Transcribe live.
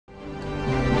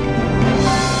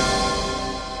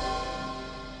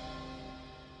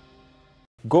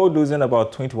Gold losing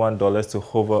about $21 to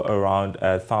hover around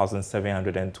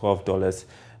 $1,712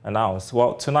 an ounce.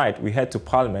 Well, tonight we head to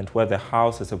Parliament where the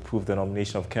House has approved the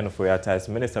nomination of Ken Ofori-Atta as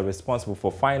Minister responsible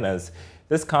for Finance.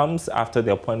 This comes after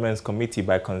the Appointments Committee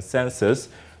by consensus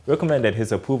recommended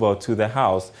his approval to the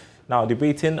House. Now,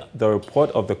 debating the report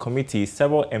of the committee,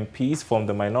 several MPs from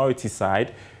the minority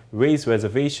side raised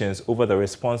reservations over the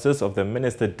responses of the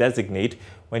Minister-designate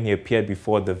when he appeared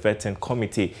before the vetting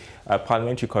committee.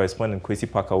 Parliamentary correspondent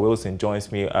Kwesi Parker-Wilson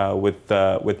joins me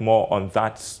with more on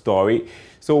that story.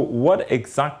 So what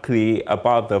exactly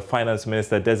about the Finance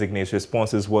Minister-designate's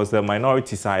responses was the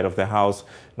minority side of the House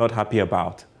not happy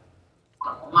about?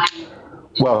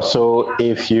 Well, so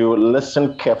if you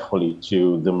listen carefully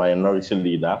to the minority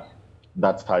leader,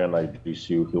 that's JoyNews,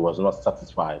 he was not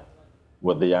satisfied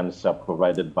with the answer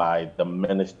provided by the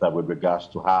minister with regards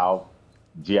to how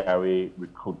GRA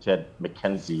recruited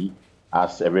McKinsey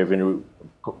as a revenue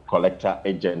collector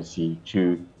agency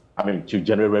to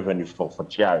generate revenue for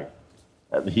GRA.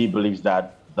 He believes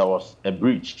that there was a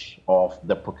breach of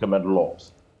the procurement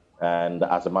laws. And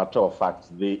as a matter of fact,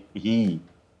 he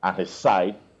and his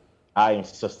side are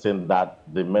insisting that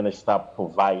the minister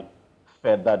provide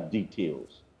further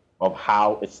details of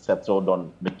how it's settled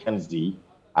on McKinsey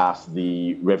as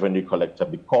the revenue collector,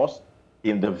 because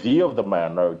in the view of the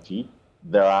minority,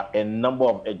 there are a number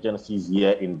of agencies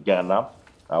here in Ghana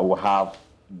who have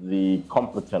the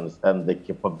competence and the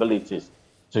capabilities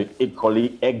to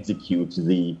equally execute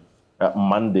the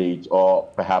mandate or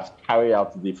perhaps carry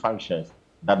out the functions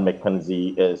that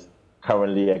McKinsey is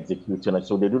currently executing. And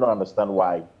so they do not understand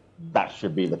why that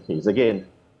should be the case. Again,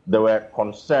 there were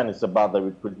concerns about the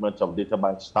recruitment of data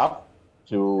bank staff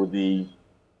to the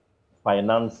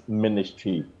Finance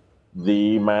Ministry.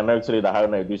 The minority leader,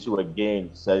 JoyNews,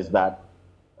 again says that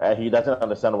he doesn't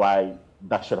understand why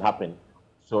that should happen.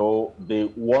 So they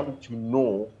want to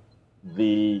know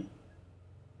the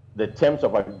terms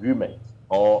of agreement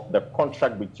or the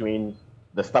contract between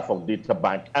the staff of data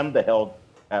bank and the health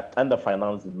and the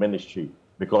Finance Ministry,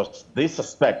 because they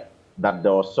suspect that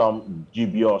there was some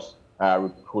dubious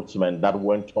recruitment that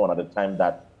went on at the time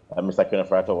that Mr. Ken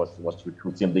Ofori-Atta was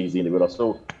recruiting these individuals.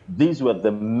 So these were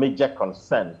the major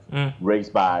concerns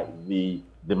raised by the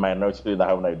minority leader,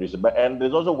 JoyNews. And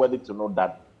it's also worthy to note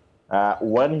that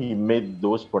when he made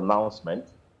those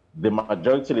pronouncements, the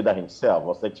majority leader himself,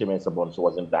 or Chairman Sabon,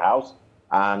 was in the House,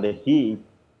 and he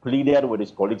pleaded with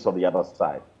his colleagues on the other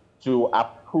side to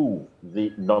approve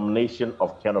the nomination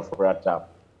of Ken Ofori-Atta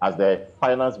as the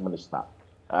finance minister,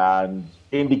 and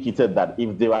indicated that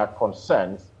if there are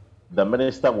concerns, the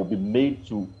minister will be made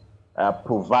to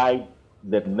provide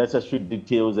the necessary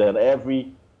details and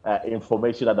every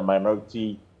information that the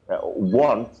minority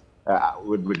wants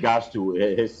with regards to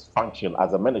his function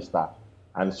as a minister.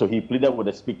 And so he pleaded with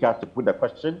the speaker to put the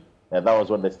question, and that was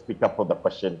when the speaker put the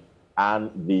question, and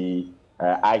the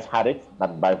ayes had it,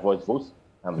 that by voice votes,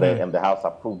 and the House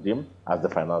approved him as the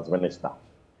finance minister.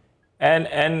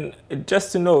 And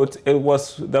just to note,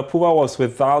 the approval was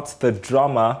without the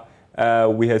drama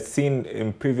we had seen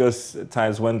in previous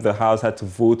times when the House had to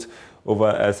vote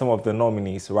over some of the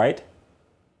nominees, right?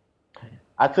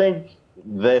 I think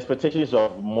the expectations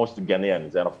of most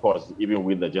Ghanaians, and of course, even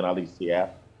with the journalists here,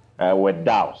 were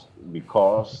doused,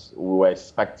 because we were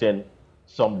expecting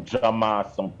some drama,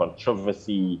 some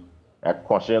controversy,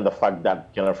 concerning the fact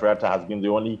that Ken Ofori-Atta has been the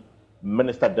only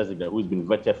minister-designate who has been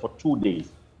vetted for 2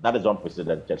 days. That is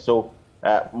unprecedented. So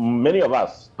many of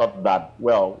us thought that,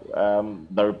 well,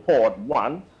 the report,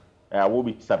 one, will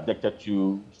be subjected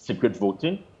to secret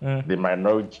voting. The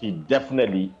minority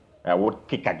definitely would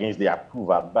kick against the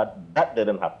approval, but that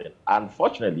didn't happen.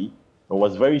 Unfortunately, it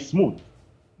was very smooth.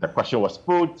 The question was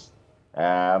put,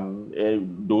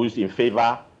 those in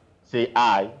favor say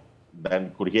aye,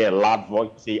 then could hear a loud voice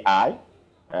say aye.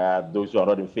 Those who are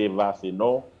not in favor say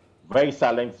no. Very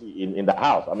silent in the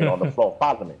House, on the floor of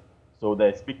Parliament. So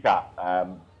the Speaker,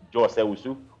 Joe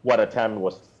Sewusu, who at the time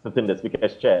was sitting in the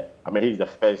Speaker's chair, he's the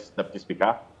first Deputy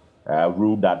Speaker,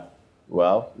 ruled that,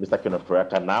 well, Mr. Ken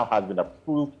Ofori-Atta now has been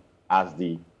approved as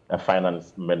the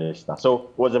Finance Minister. So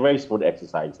it was a very smooth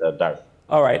exercise, Darren.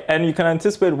 All right, and you can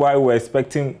anticipate why we're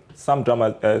expecting some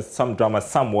drama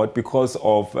somewhat because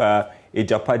of a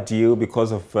JAPA deal,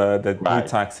 because of the new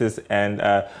taxes and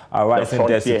a rising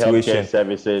debt situation.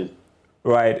 Services.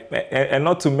 Right, and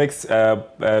not to mix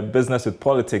business with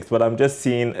politics, but I'm just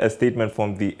seeing a statement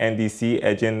from the NDC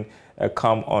urging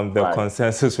come on the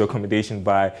consensus recommendation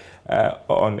by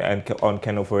on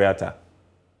Ken Ofori-Atta.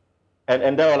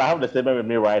 And Daryl, I have the statement with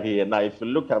me right here. Now, if you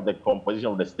look at the composition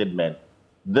of the statement,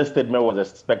 this statement was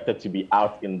expected to be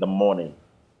out in the morning.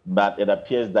 but it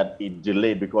appears that it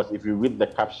delayed because if you read the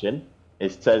caption,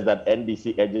 it says that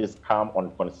NDC urges calm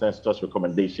on consensus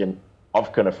recommendation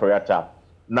of Ken Ofori-Atta.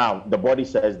 Now, the body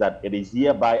says that it is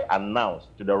hereby announced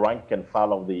to the rank and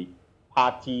file of the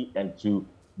party and to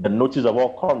the notice of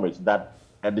all comrades that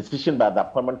a decision by the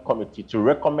appointment committee to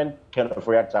recommend Ken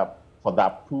Ofori-Atta for the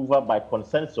approval by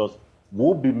consensus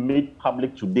will be made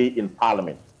public today in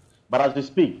Parliament. But as we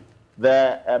speak,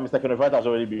 Mr. Ken Ofori-Atta has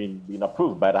already been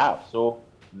approved by the House. So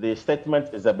the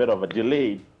statement is a bit of a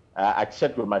delay. I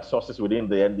checked with my sources within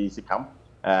the NDC camp,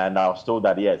 and I was told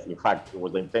that, yes, in fact, it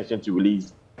was the intention to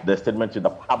release the statement to the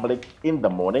public in the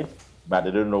morning, but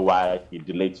they don't know why it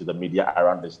delayed to the media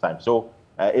around this time. So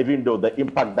even though the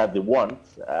impact that they want,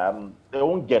 they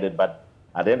won't get it, but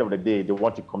at the end of the day, they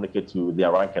want to communicate to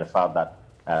their rank and file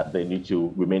that they need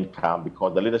to remain calm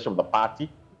because the leadership of the party,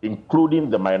 including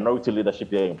the minority leadership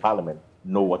here in Parliament,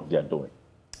 know what they're doing.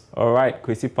 All right,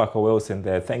 Chrissy Parker-Wilson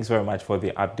there. Thanks very much for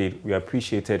the update. We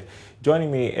appreciate it. Joining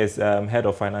me is Head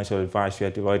of Financial Advisory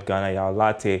at Deloitte Ghana, Yao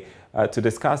Latte, to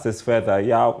discuss this further.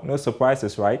 Yao, no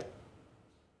surprises, right?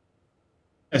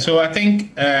 So I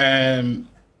think,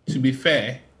 to be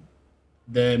fair,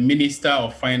 the Minister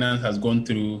of Finance has gone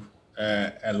through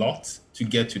a lot to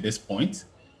get to this point.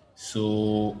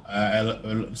 So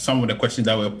some of the questions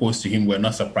that were posed to him were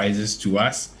not surprises to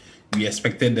us. We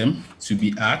expected them to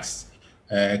be asked.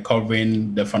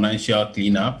 Covering the financial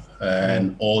cleanup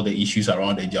and all the issues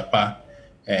around the JAPA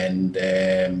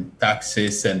and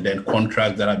taxes and then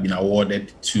contracts that have been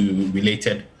awarded to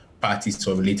related parties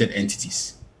or related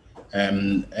entities.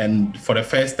 And for the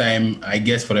first time, I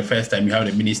guess for the first time, you have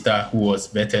the minister who was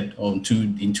vetted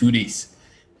in 2 days.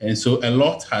 And so a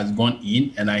lot has gone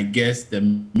in, and I guess the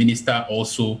minister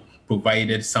also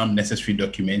provided some necessary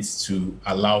documents to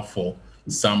allow for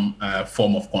some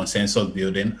form of consensus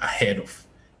building ahead of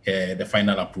the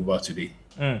final approval today.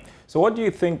 So what do you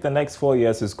think the next 4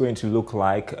 years is going to look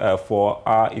like for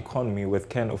our economy with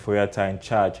Ken Ofori-Atta in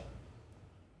charge?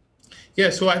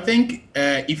 Yeah, so I think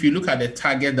if you look at the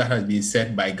target that has been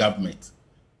set by government,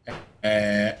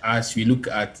 as we look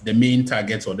at the main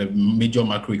targets or the major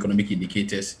macroeconomic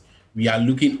indicators, we are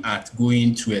looking at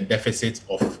going to a deficit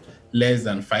of less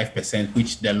than 5%,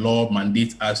 which the law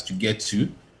mandates us to get to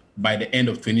by the end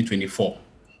of 2024.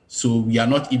 So we are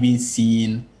not even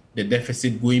seeing the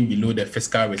deficit going below the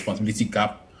fiscal responsibility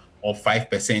gap of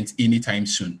 5% anytime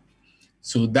soon.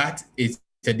 So that is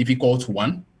a difficult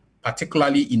one,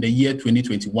 particularly in the year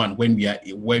 2021, when we are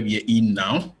where we are in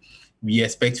now. We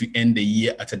expect to end the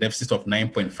year at a deficit of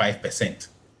 9.5%.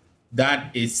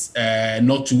 That is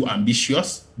not too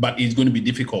ambitious, but it's going to be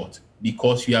difficult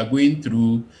because we are going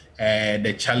through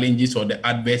the challenges or the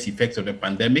adverse effects of the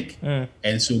pandemic.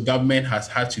 And so government has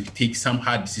had to take some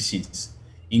hard decisions,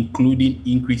 including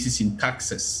increases in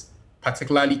taxes,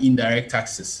 particularly indirect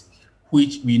taxes,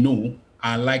 which we know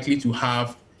are likely to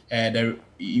have the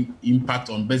impact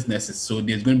on businesses. So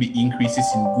there's going to be increases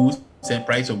in goods and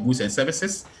price of goods and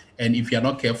services. And if you're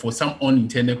not careful, some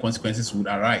unintended consequences would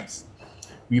arise.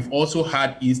 We've also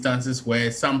had instances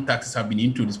where some taxes have been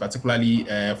introduced, particularly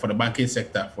for the banking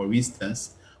sector, for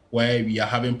instance, where we are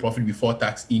having profit before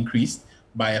tax increased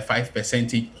by 5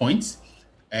 percentage points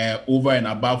over and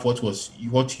above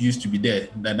what used to be there,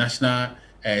 the national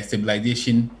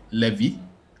stabilization levy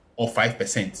of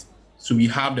 5%. So we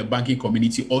have the banking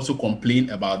community also complain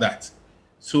about that.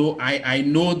 So I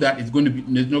know that it's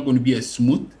not going to be a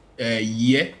smooth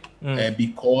year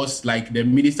because, like the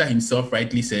minister himself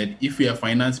rightly said, if you're a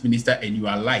finance minister and you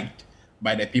are liked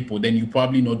by the people, then you're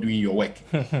probably not doing your work.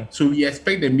 So we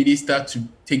expect the minister to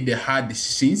take the hard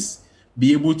decisions,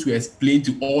 be able to explain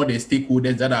to all the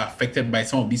stakeholders that are affected by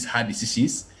some of these hard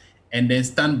decisions, and then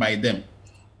stand by them.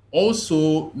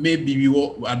 Also, maybe we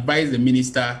will advise the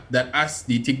minister that as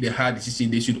they take the hard decision,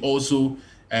 they should also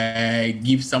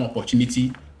give some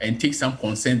opportunity and take some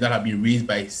concerns that have been raised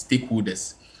by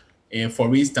stakeholders.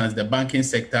 For instance, the banking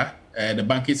sector, the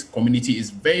banking community is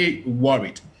very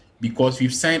worried because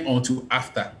we've signed on to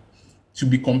AFTA to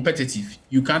be competitive.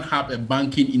 You can't have a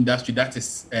banking industry that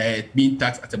is being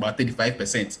taxed at about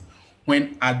 35%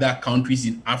 when other countries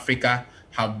in Africa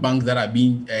have banks that are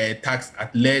being taxed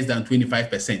at less than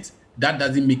 25%. That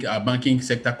doesn't make our banking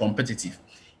sector competitive.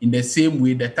 In the same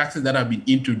way, the taxes that have been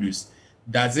introduced,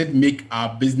 does it make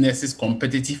our businesses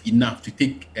competitive enough to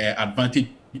take advantage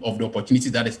of the opportunity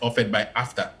that is offered by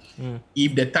AFTA?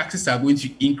 If the taxes are going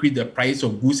to increase the price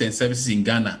of goods and services in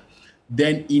Ghana,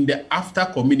 then in the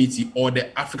AFTA community or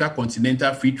the Africa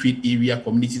Continental Free Trade Area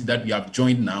community that we have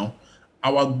joined now,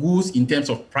 our goods in terms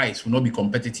of price will not be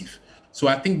competitive. So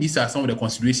I think these are some of the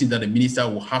considerations that the minister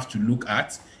will have to look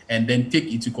at and then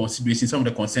take into consideration some of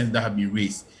the concerns that have been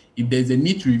raised. If there's a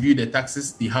need to review the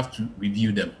taxes, they have to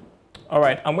review them. All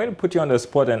right, I'm going to put you on the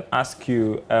spot and ask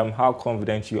you how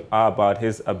confident you are about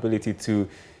his ability to,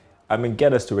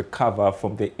 get us to recover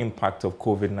from the impact of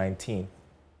COVID-19.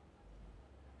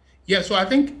 Yeah, so I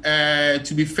think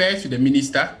to be fair to the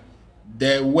minister,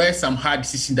 there were some hard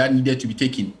decisions that needed to be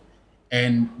taken,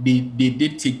 and they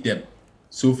did take them.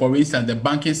 So, for instance, the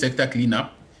banking sector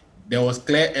cleanup, there was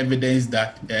clear evidence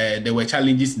that there were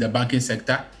challenges in the banking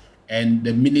sector, and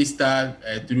the minister,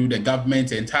 through the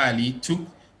government entirely, took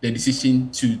the decision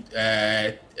to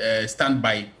stand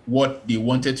by what they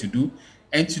wanted to do.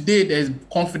 And today, there's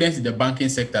confidence in the banking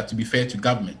sector, to be fair to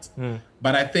government.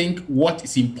 But I think what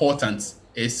is important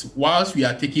is, whilst we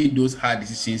are taking those hard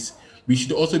decisions, we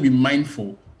should also be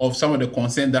mindful of some of the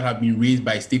concerns that have been raised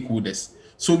by stakeholders,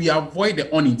 so we avoid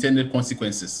the unintended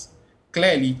consequences.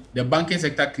 Clearly, the banking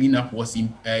sector cleanup was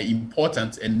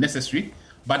important and necessary,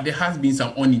 but there has been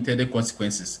some unintended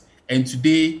consequences. And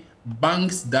today,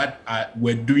 banks that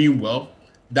were doing well,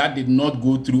 that did not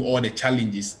go through all the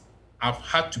challenges, have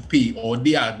had to pay, or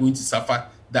they are going to suffer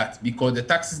that, because the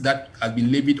taxes that have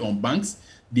been levied on banks,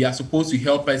 they are supposed to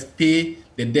help us pay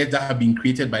the debt that have been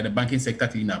created by the banking sector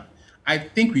cleanup. I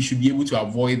think we should be able to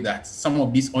avoid that, some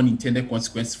of these unintended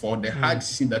consequences for the hard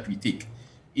decisions that we take.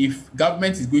 If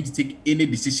government is going to take any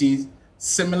decisions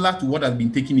similar to what has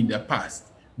been taken in the past,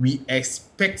 we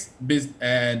expect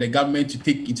the government to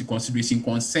take into consideration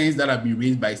concerns that have been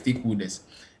raised by stakeholders.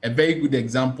 A very good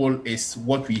example is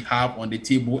what we have on the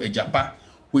table, a JAPA,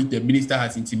 which the minister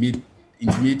has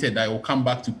intimated that will come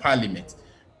back to Parliament.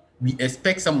 We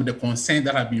expect some of the concerns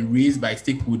that have been raised by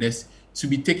stakeholders to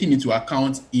be taken into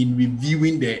account in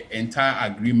reviewing the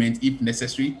entire agreement if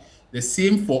necessary. The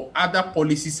same for other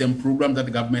policies and programs that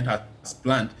the government has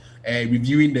planned,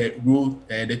 reviewing the road,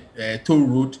 toll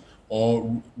road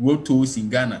or road tolls in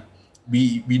Ghana.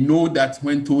 We know that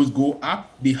when tolls go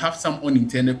up, they have some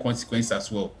unintended consequences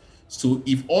as well. So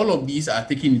if all of these are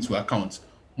taken into account,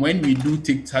 when we do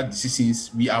take such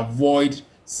decisions, we avoid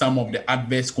some of the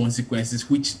adverse consequences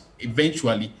which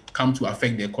eventually come to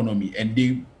affect the economy, and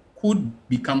they could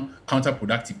become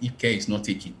counterproductive if care is not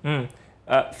taken.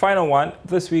 Final one.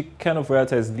 This week, Ken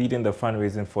Ofori-Atta is leading the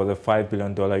fundraising for the $5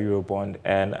 billion Eurobond,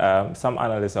 and some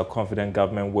analysts are confident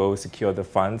government will secure the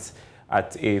funds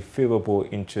at a favorable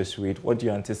interest rate. What do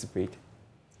you anticipate?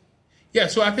 Yeah,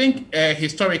 so I think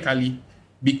historically,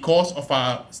 because of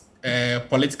our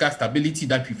political stability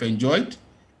that we've enjoyed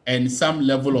and some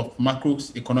level of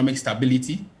macroeconomic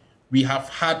stability, we have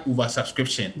had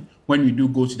oversubscription when we do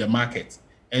go to the market.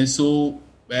 And so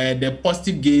the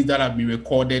positive gains that have been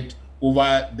recorded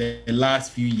over the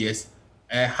last few years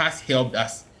has helped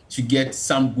us to get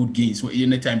some good gains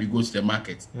anytime we go to the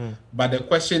market. But the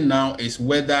question now is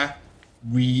whether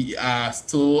we are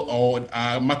still, or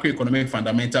our macroeconomic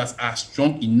fundamentals are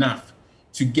strong enough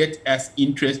to get us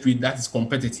interest rate that is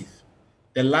competitive.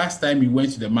 The last time we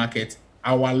went to the market,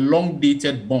 our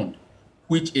long-dated bond,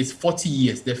 which is 40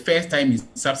 years, the first time in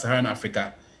sub-Saharan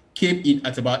Africa, came in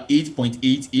at about 8.8,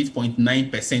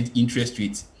 8.9% interest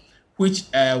rate, which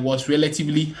was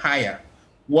relatively higher.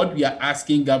 What we are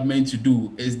asking government to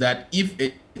do is that if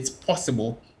it's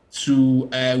possible to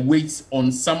wait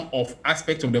on some of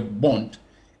aspects of the bond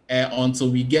until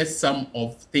we get some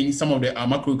of the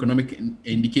macroeconomic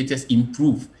indicators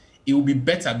improve, it will be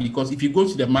better, because if you go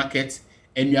to the market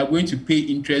and you are going to pay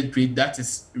interest rate that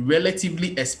is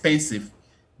relatively expensive,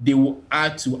 they will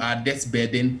add to our debt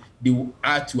burden, they will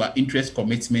add to our interest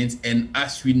commitments. And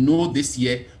as we know this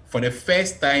year, for the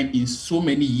first time in so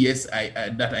many years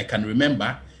that I can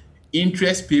remember,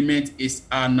 interest payment is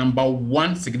our number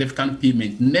one significant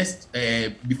payment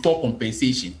before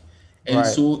compensation. And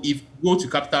so if we go to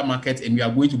capital markets and we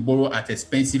are going to borrow at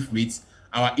expensive rates,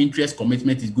 our interest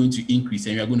commitment is going to increase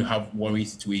and we are going to have worrying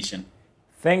situation.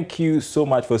 Thank you so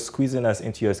much for squeezing us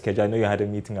into your schedule. I know you had a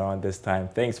meeting around this time.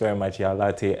 Thanks very much,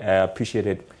 Yalate. I appreciate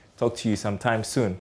it. Talk to you sometime soon.